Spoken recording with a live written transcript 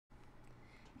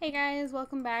Hey guys,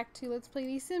 welcome back to Let's Play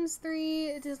The Sims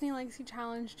 3 Disney Legacy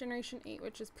Challenge Generation 8,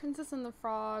 which is Princess and the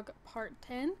Frog Part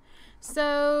 10.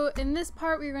 So, in this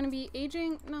part, we're going to be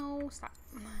aging... No, stop.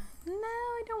 No,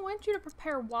 I don't want you to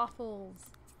prepare waffles.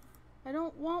 I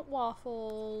don't want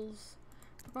waffles.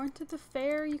 We're going to the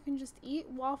fair. You can just eat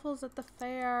waffles at the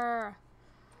fair.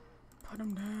 Put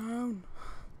them down.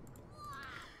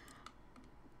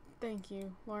 Thank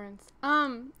you, Lawrence.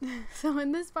 So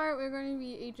in this part, we're going to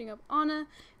be aging up Anna.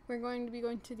 We're going to be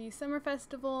going to the summer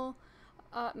festival,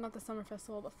 not the summer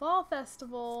festival, the fall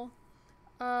festival,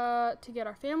 to get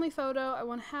our family photo. I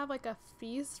want to have like a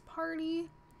feast party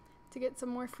to get some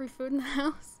more free food in the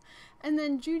house. And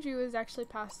then Juju has actually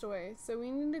passed away, so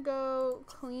we need to go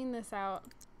clean this out.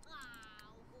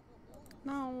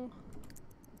 No.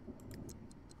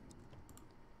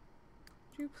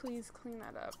 Would you please clean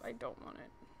that up? I don't want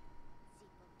it.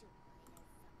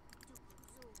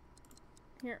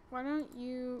 Here, why don't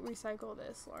you recycle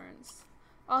this, Lawrence?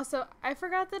 Also, I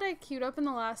forgot that I queued up in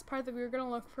the last part that we were going to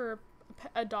look for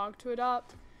a dog to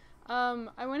adopt.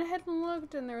 I went ahead and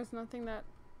looked and there was nothing that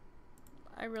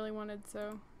I really wanted,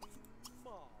 so.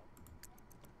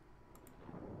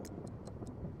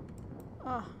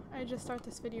 Oh, I just start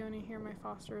this video and I hear my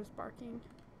foster is barking.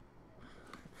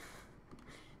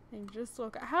 And just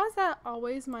look, how is that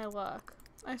always my luck?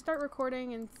 I start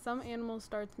recording and some animal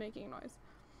starts making noise.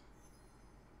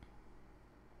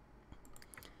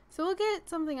 So we'll get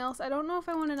something else. I don't know if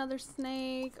I want another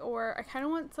snake or I kind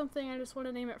of want something. I just want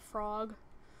to name it Frog.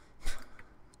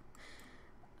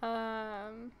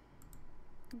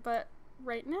 But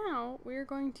right now we're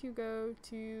going to go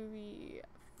to the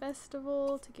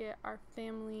festival to get our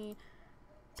family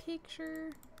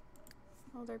picture.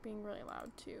 Oh, they're being really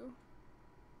loud too.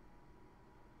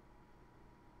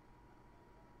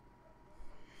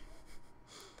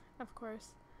 Of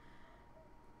course.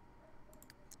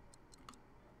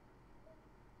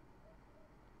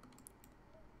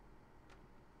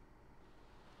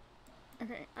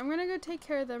 Okay, I'm gonna go take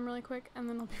care of them really quick and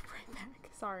then I'll be right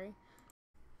back. Sorry.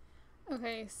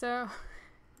 Okay, so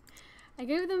I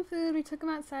gave them food. We took them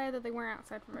outside, that they weren't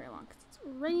outside for very long because it's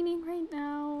raining right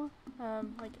now.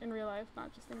 Like in real life,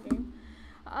 not just in game.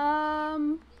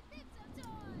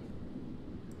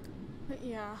 But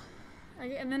yeah.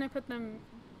 And then I put them,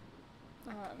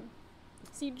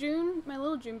 see June, my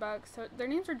little June bug, so their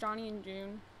names are Johnny and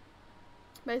June.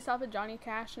 Based off of Johnny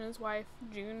Cash and his wife,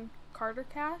 June Carter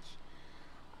Cash.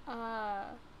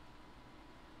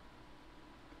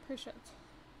 Pretty sure it's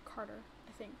Carter,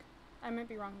 I think. I might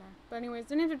be wrong there. But anyways,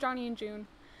 their names are Johnny and June.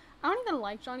 I don't even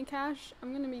like Johnny Cash.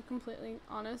 I'm gonna be completely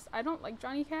honest. I don't like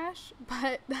Johnny Cash,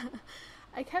 but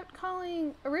I kept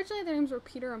calling, originally their names were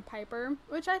Peter and Piper,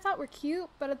 which I thought were cute,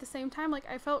 but at the same time, like,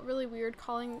 I felt really weird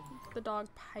calling the dog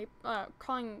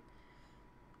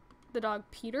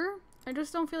Peter. I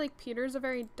just don't feel like Peter's a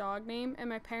very dog name, and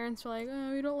my parents were like,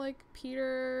 oh, we don't like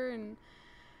Peter, and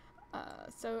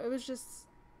so it was just,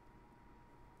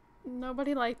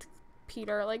 nobody liked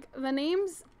Peter. Like, the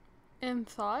names in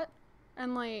thought,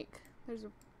 and like, there's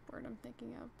a word I'm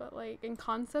thinking of, but like, in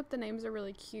concept, the names are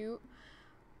really cute,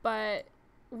 but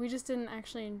we just didn't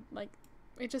actually, like,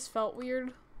 it just felt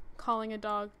weird calling a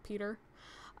dog Peter.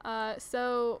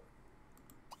 So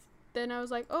then I was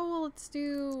like, oh, well, let's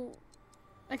do,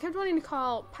 I kept wanting to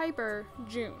call Piper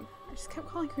June. I just kept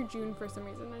calling her June for some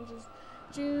reason. I just,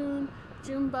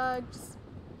 Junebug, just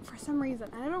for some reason.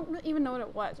 I don't even know what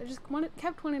it was. I just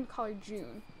kept wanting to call her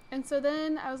June. And so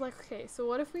then I was like, okay, so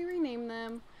what if we rename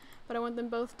them, but I want them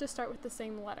both to start with the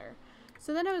same letter.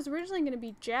 So then it was originally going to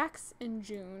be Jax and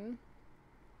June.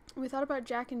 We thought about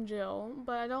Jack and Jill,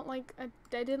 but I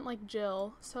didn't like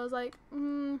Jill. So I was like,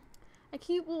 well,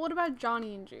 what about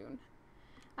Johnny and June?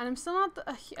 And I'm still not,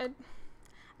 I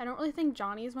don't really think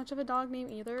Johnny is much of a dog name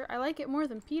either. I like it more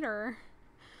than Peter.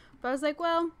 But I was like,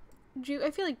 well,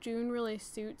 I feel like June really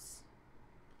suits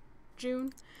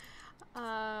June.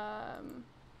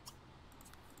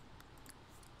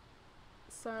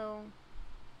 So,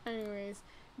 anyways,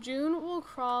 June will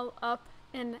crawl up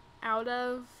and out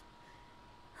of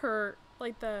her,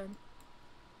 like, the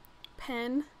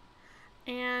pen,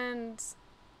 and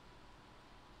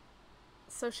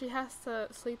so she has to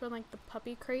sleep in, like, the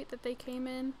puppy crate that they came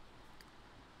in.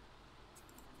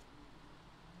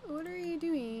 What are you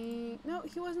doing? No,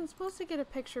 he wasn't supposed to get a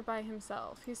picture by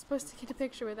himself. He's supposed to get a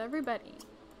picture with everybody.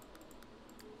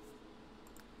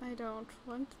 I don't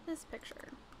want this picture.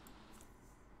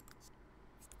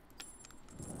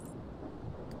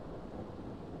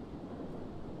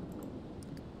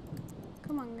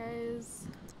 Come on, guys.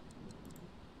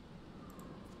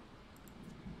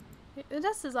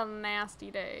 This is a nasty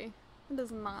day. It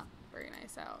is not very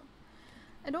nice out.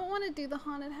 I don't want to do the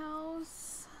haunted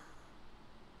house.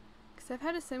 Because I've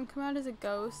had a sim come out as a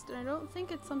ghost, and I don't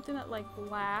think it's something that, like,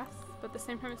 lasts. But at the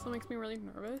same time, it still makes me really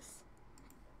nervous.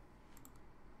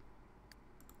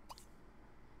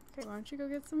 Okay, why don't you go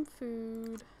get some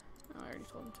food? Oh, I already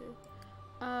told him to.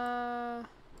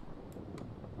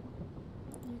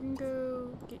 You can go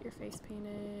get your face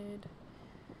painted.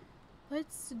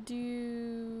 Let's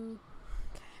do...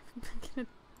 Okay, I'm gonna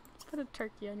put a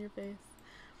turkey on your face.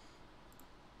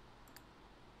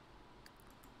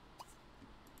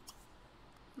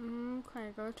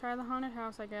 Okay, go try the haunted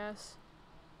house, I guess.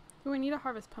 Ooh, we need to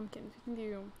harvest pumpkins. We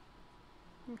can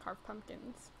carve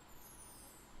pumpkins.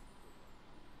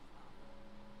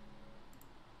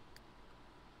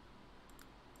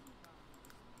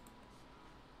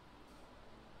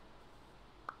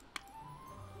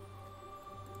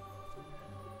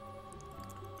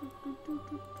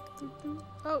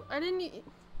 Oh, I didn't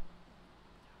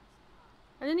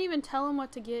even tell him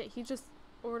what to get. He just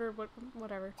ordered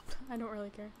whatever. I don't really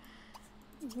care.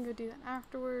 You can go do that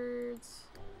afterwards.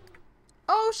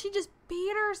 Oh, she just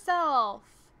beat herself.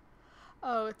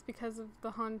 Oh, it's because of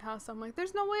the haunted house. I'm like,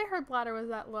 there's no way her bladder was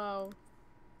that low.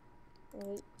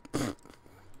 Oh.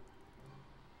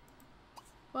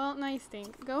 Well, now you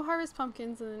stink. Go harvest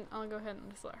pumpkins and then I'll go ahead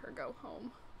and just let her go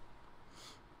home.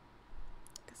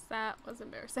 Because that was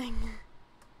embarrassing.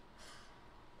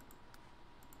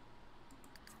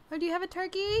 Oh, do you have a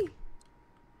turkey?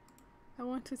 I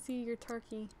want to see your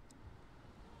turkey.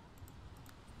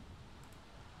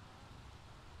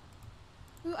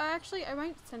 Ooh, I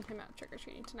might send him out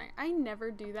trick-or-treating tonight. I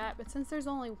never do that, but since there's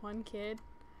only one kid,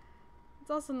 it's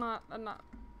also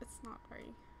it's not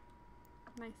very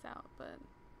nice out, but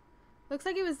looks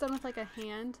like it was done with like a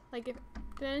hand. Like, did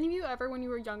any of you ever, when you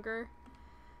were younger,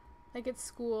 like at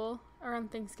school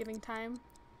around Thanksgiving time,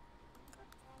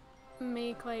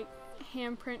 make like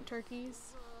handprint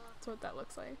turkeys? That's what that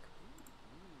looks like.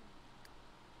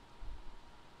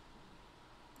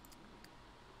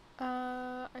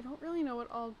 I don't really know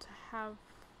what all to have.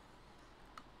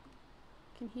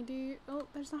 Can he do? Oh,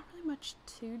 there's not really much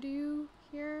to do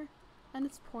here. And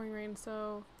it's pouring rain,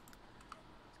 so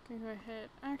it's gonna go ahead.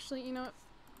 Actually, you know what?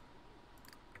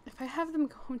 If I have them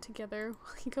go home together,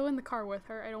 will he go in the car with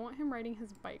her? I don't want him riding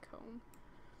his bike home.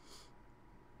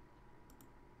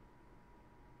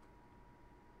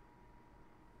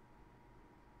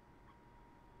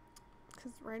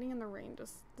 Because riding in the rain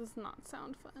just does not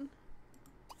sound fun.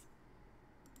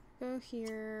 Go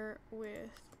here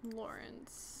with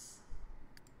Lawrence.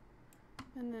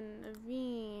 And then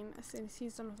Naveen, as soon as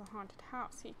he's done with the haunted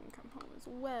house, he can come home as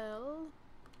well.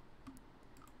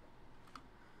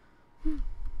 The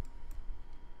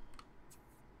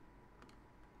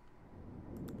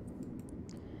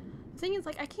thing is,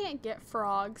 like, I can't get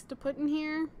frogs to put in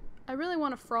here. I really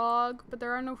want a frog, but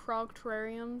there are no frog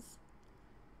terrariums.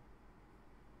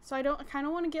 So I kind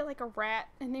of want to get like a rat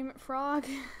and name it Frog.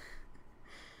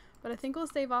 But I think we'll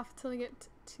save off until we get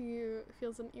to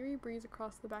feels an eerie breeze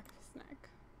across the back of his neck.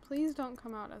 Please don't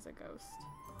come out as a ghost.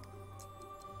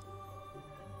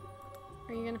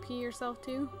 Are you gonna pee yourself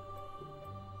too?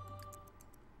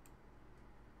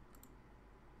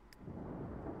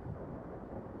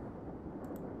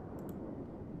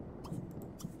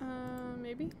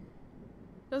 Maybe?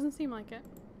 Doesn't seem like it.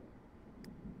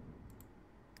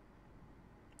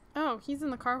 Oh, he's in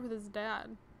the car with his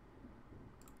dad.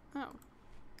 Oh.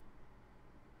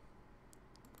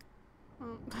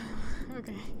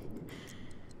 Okay.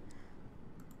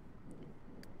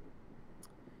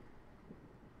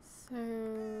 So,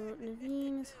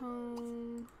 Naveen is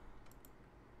home.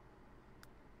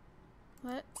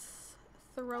 Let's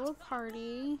throw a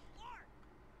party.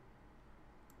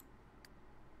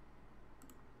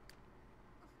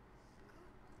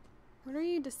 What are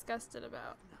you disgusted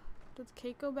about? Did the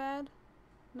cake go bad?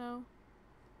 No?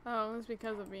 Oh, it was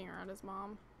because of being around his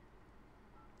mom.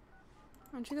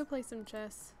 Why don't you go play some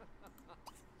chess?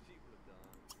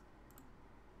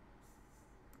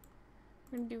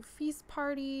 We're gonna do feast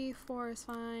party. 4 is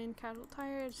fine. Casual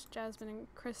tires. Jasmine and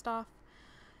Kristoff.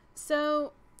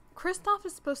 So, Kristoff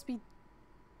is supposed to be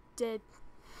dead.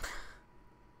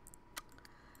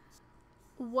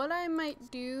 What I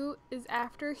might do is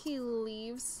after he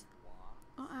leaves...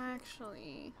 Oh,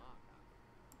 actually...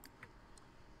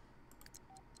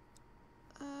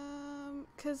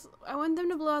 Because I want them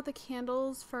to blow out the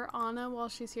candles for Anna while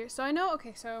she's here. So I know,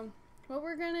 okay, so what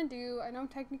we're gonna do, I know I'm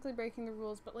technically breaking the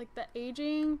rules, but like the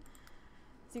aging,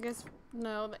 as you guys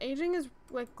know, the aging is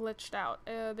like glitched out.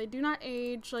 They do not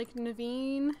age. Like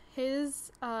Naveen,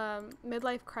 his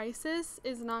midlife crisis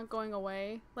is not going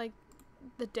away. Like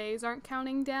the days aren't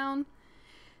counting down.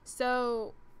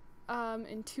 So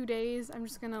in 2 days, I'm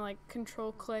just gonna like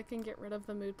control click and get rid of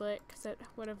the moodlet because that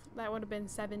would have been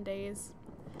 7 days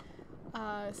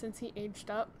since he aged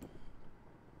up.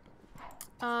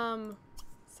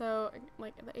 So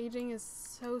like the aging is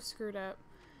so screwed up.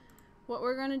 What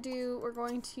we're gonna do, we're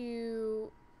going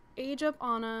to age up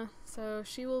Anna so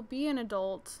she will be an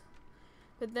adult.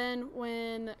 But then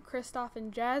when Kristoff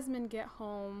and Jasmine get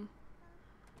home,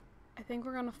 I think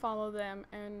we're gonna follow them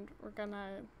and we're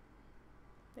gonna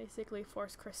basically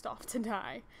force Kristoff to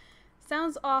die.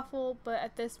 Sounds awful, but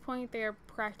at this point they are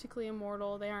practically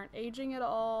immortal. They aren't aging at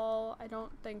all. I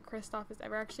don't think Kristoff is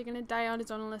ever actually gonna die on his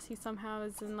own unless he somehow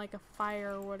is in like a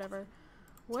fire or whatever.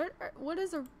 What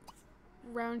is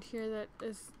around here that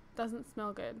doesn't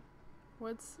smell good?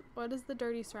 What is the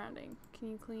dirty surrounding? Can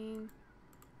you clean?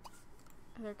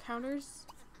 Are there counters?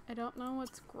 I don't know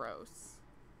what's gross.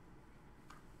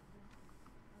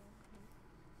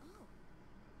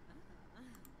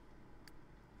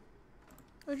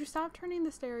 Would you stop turning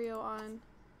the stereo on?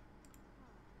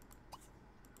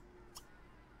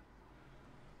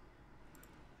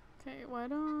 Okay, why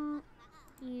don't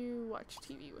you watch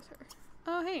TV with her?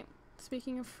 Oh, hey,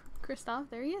 speaking of Kristoff,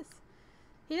 there he is.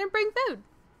 He didn't bring food.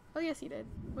 Oh, yes, he did.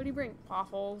 What did he bring?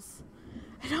 Waffles.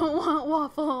 I don't want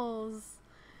waffles.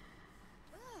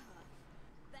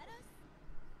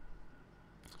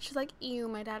 She's like, ew,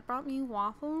 my dad brought me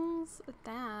waffles.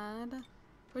 Dad,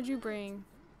 what'd you bring?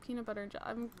 Peanut butter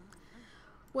jelly.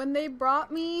 When they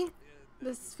brought me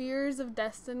the Spheres of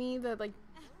Destiny, the like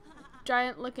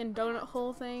giant looking donut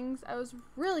hole things, I was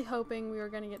really hoping we were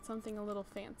gonna get something a little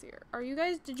fancier.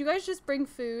 Did you guys just bring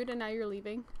food and now you're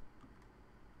leaving?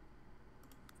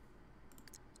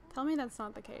 Tell me that's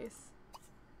not the case.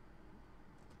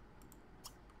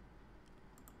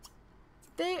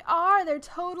 They're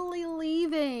totally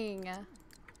leaving.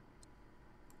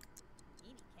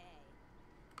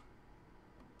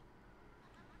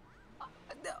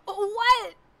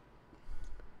 What?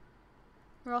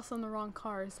 We're also in the wrong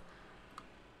cars.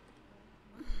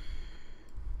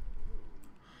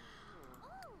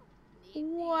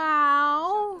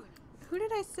 Wow. Who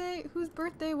did I say? Whose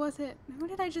birthday was it? Who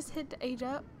did I just hit to age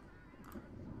up?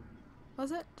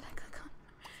 Was it? Did I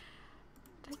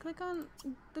click on?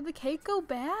 Did the cake go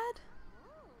bad?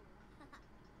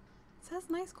 It says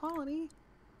nice quality.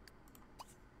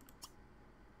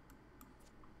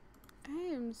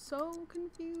 I am so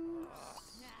confused.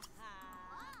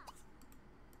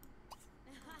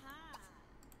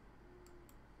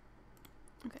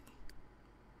 Okay.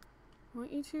 I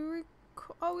want you to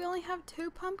oh, we only have 2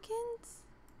 pumpkins?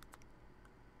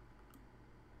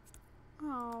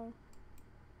 Oh.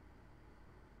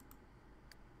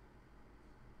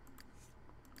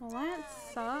 Well, that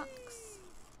sucks.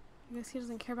 I guess he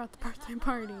doesn't care about the birthday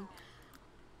party.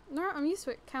 No, I'm used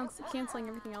to it canceling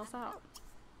everything else out.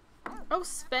 Oh,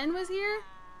 Sven was here?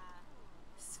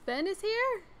 Sven is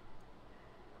here?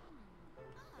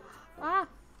 Ah.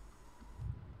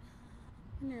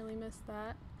 I nearly missed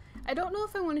that. I don't know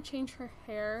if I want to change her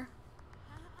hair.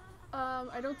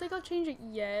 I don't think I'll change it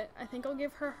yet. I think I'll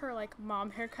give her her like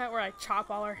mom haircut where I chop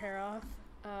all her hair off.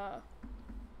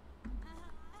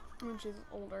 When she's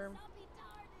older.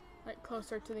 Like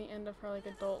closer to the end of her like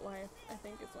adult life, I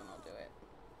think is when I'll do it.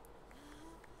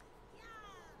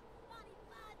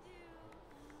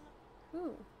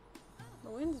 Ooh,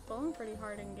 the wind's blowing pretty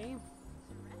hard in game.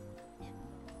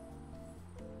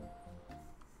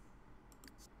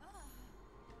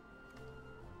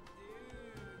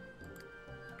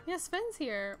 Yeah, Sven's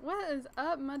here. What is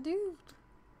up, my dude?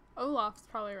 Olaf's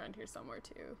probably around here somewhere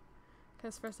too.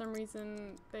 Because for some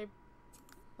reason, they,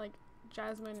 like,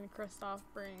 Jasmine and Kristoff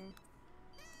bring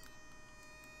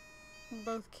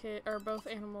both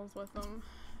animals with them.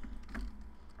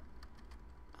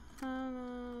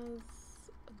 Anna's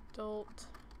adult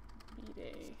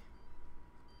B-Day.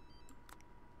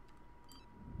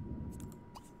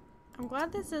 I'm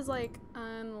glad this is like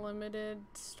unlimited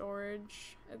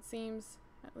storage, it seems,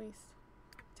 at least.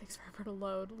 It takes forever to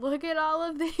load. Look at all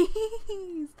of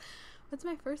these! What's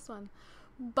my first one?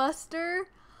 Buster?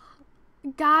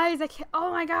 Guys, I can't,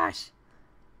 oh my gosh!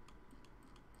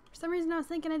 For some reason I was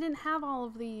thinking I didn't have all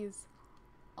of these.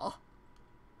 Oh.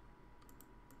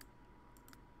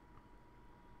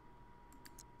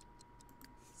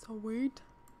 So wait.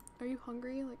 Are you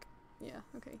hungry? Like, yeah,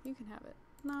 okay, you can have it.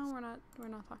 No, we're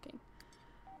not talking.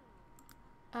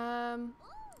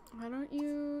 Why don't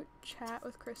you chat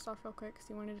with Kristoff real quick because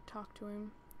you wanted to talk to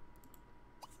him.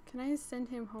 Can I send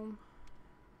him home?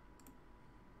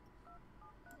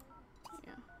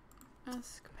 Yeah.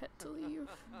 Ask pet to leave.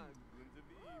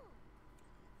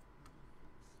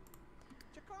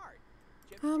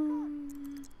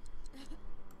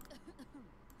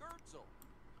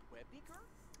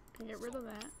 Get rid of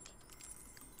that.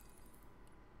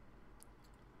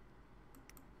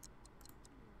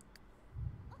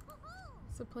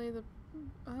 So play the...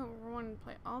 Oh, we're wanting to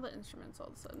play all the instruments all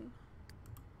of a sudden.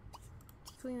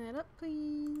 Clean that up,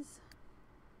 please.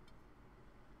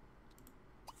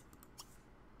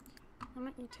 Why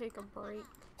don't you take a break?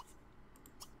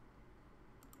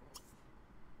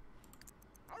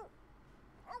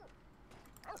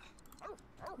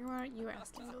 Why aren't you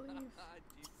asking to leave?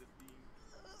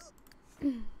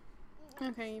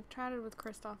 Okay, you've chatted with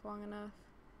Kristoff long enough.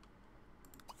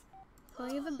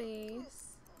 Play the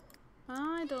bass.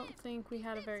 I don't think we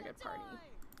had a very good party.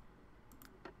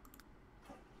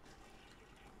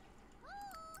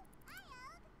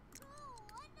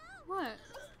 What?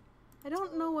 I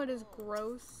don't know what is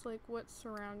gross, like what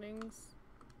surroundings,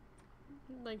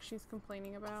 like she's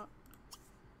complaining about.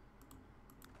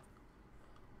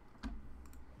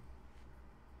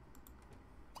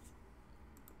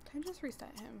 Can I just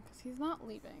reset him? Because he's not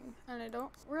leaving. And I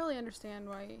don't really understand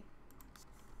why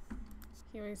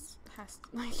he always has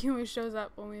to, like, he always shows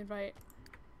up when we invite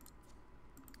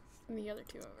the other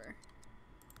two over.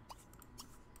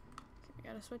 Okay, we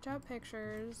gotta switch out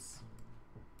pictures.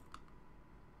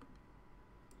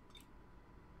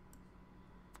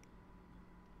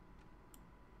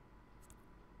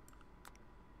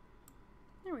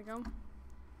 There we go.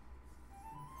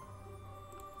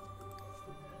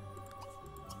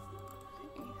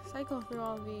 Cycle through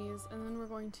all of these, and then we're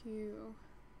going to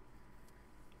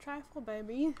trifle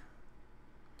baby,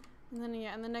 and then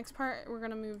yeah, in the next part we're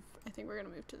gonna move. I think we're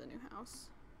gonna move to the new house.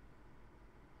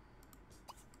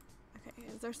 Okay,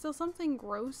 is there still something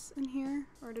gross in here,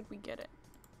 or did we get it?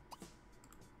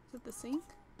 Is it the sink?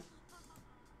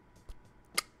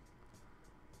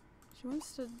 She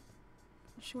wants to.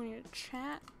 She wanted to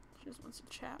chat. She just wants to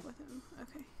chat with him.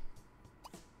 Okay.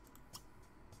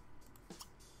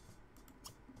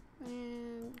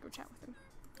 And go chat with him.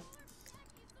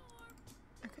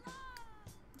 Okay.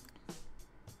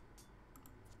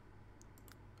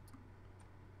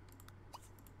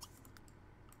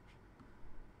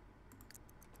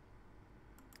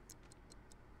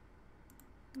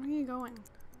 Where are you going?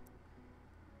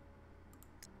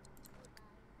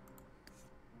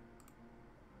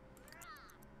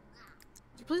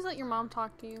 Would you please let your mom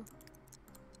talk to you?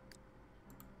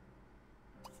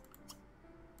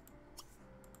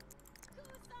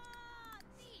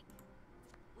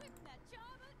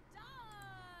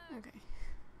 Okay.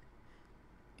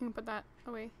 You can put that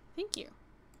away. Thank you.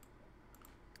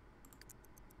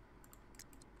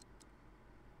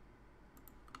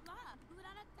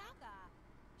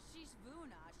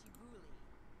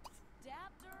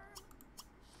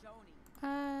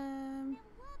 I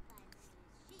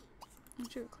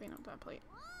should clean up that plate.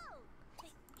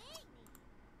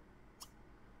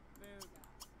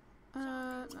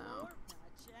 No.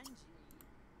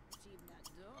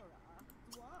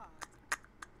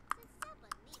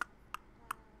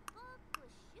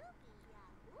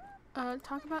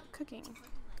 Talk about cooking.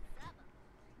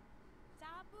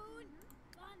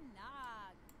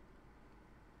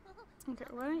 Okay,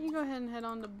 why don't you go ahead and head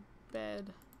on to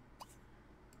bed,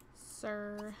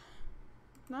 sir?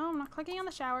 No, I'm not clicking on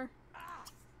the shower.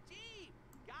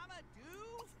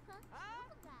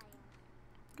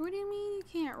 What do you mean you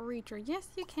can't reach her? Yes,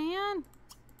 you can.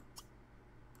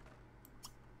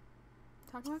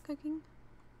 Talk about cooking.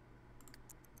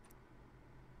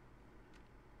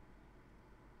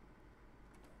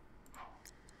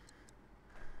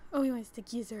 Oh, he wants to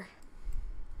kiss her.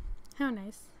 How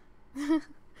nice.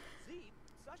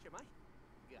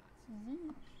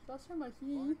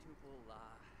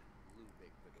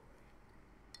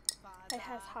 It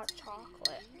has hot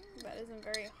chocolate that isn't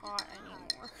very hot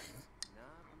anymore.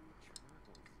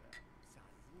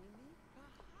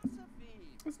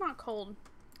 It's not cold,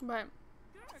 but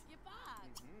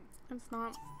it's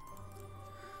not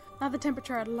the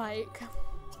temperature I'd like,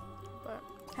 but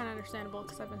kind of understandable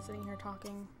because I've been sitting here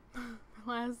talking for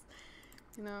last,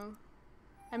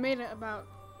 I made it about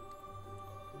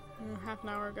half an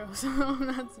hour ago, so I'm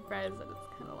not surprised that it's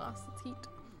kind of lost its heat.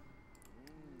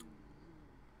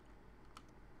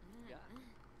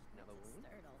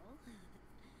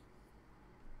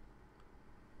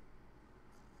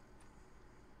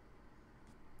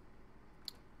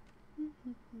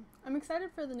 I'm excited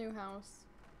for the new house.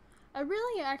 I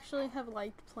really actually have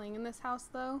liked playing in this house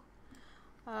though.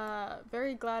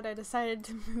 Very glad I decided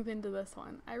to move into this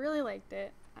one. I really liked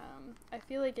it. I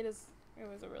feel like it was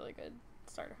a really good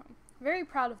starter home. Very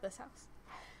proud of this house.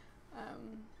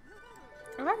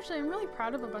 I'm really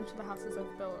proud of a bunch of the houses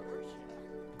I've built.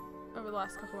 over the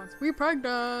last couple months. We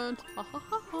pregnant! Ha ha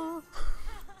ha ha!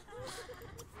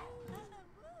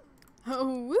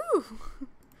 Oh, woo!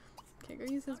 Okay, go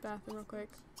use this bathroom real quick.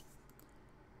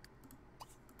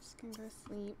 Just gonna go to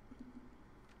sleep.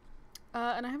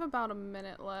 And I have about a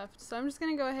minute left, so I'm just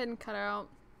gonna go ahead and cut out.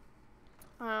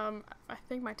 I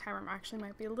think my timer actually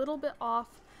might be a little bit off,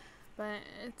 but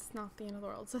it's not the end of the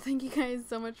world. So thank you guys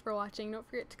so much for watching. Don't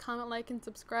forget to comment, like, and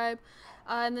subscribe.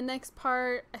 In the next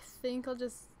part, I think I'll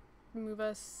just move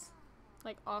us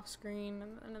like off screen,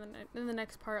 and in the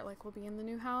next part, like, we'll be in the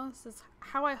new house. Is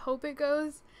how I hope it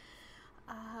goes.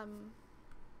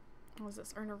 What was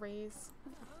this? Earn a raise.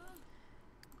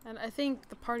 And I think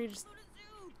the party just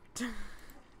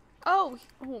oh,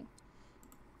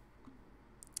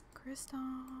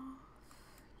 Kristoff,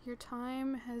 your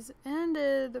time has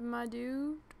ended, my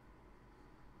dude.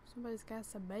 Somebody's got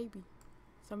some baby.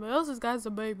 Somebody else has got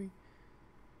some baby.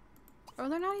 Oh,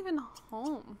 they're not even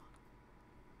home.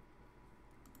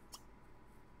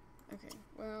 Okay,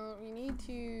 well, we need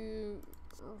to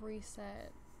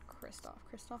reset Kristoff.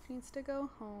 Kristoff needs to go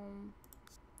home.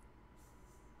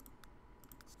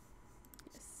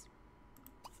 Yes.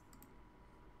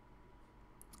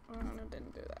 Oh, no,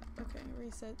 didn't do that. Okay,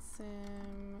 reset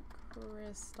Sim,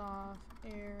 Kristoff,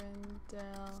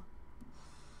 Arendelle.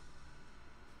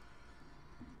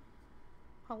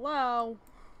 Hello?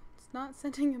 It's not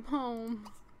sending him home.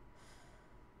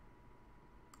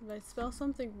 Did I spell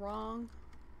something wrong?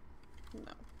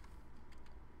 No.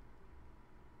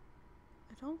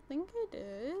 I don't think I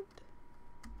did.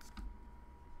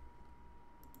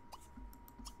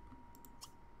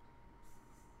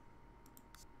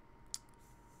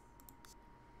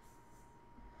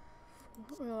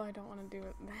 Well, I don't want to do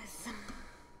it this.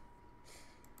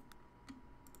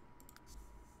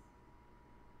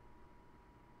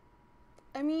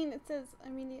 I mean, it says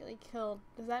immediately killed.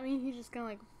 Does that mean he's just gonna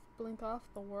like blink off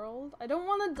the world? I don't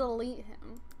want to delete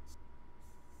him.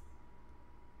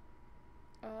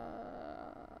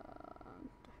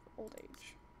 Old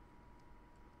age.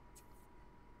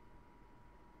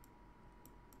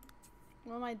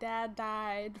 Well, my dad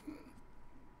died.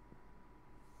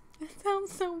 That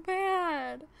sounds so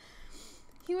bad.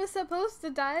 He was supposed to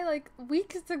die like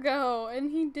weeks ago, and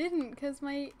he didn't because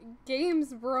my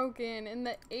game's broken and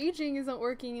the aging isn't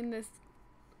working in this.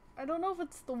 I don't know if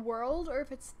it's the world or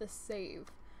if it's the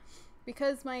save.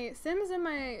 Because my Sims and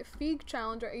my Feig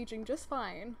challenge are aging just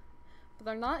fine, but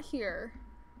they're not here.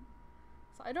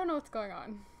 So I don't know what's going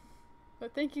on.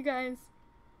 But thank you guys.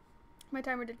 My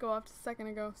timer did go off just a second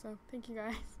ago, so thank you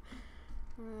guys.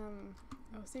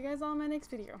 I'll see you guys all in my next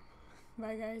video.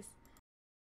 Bye guys.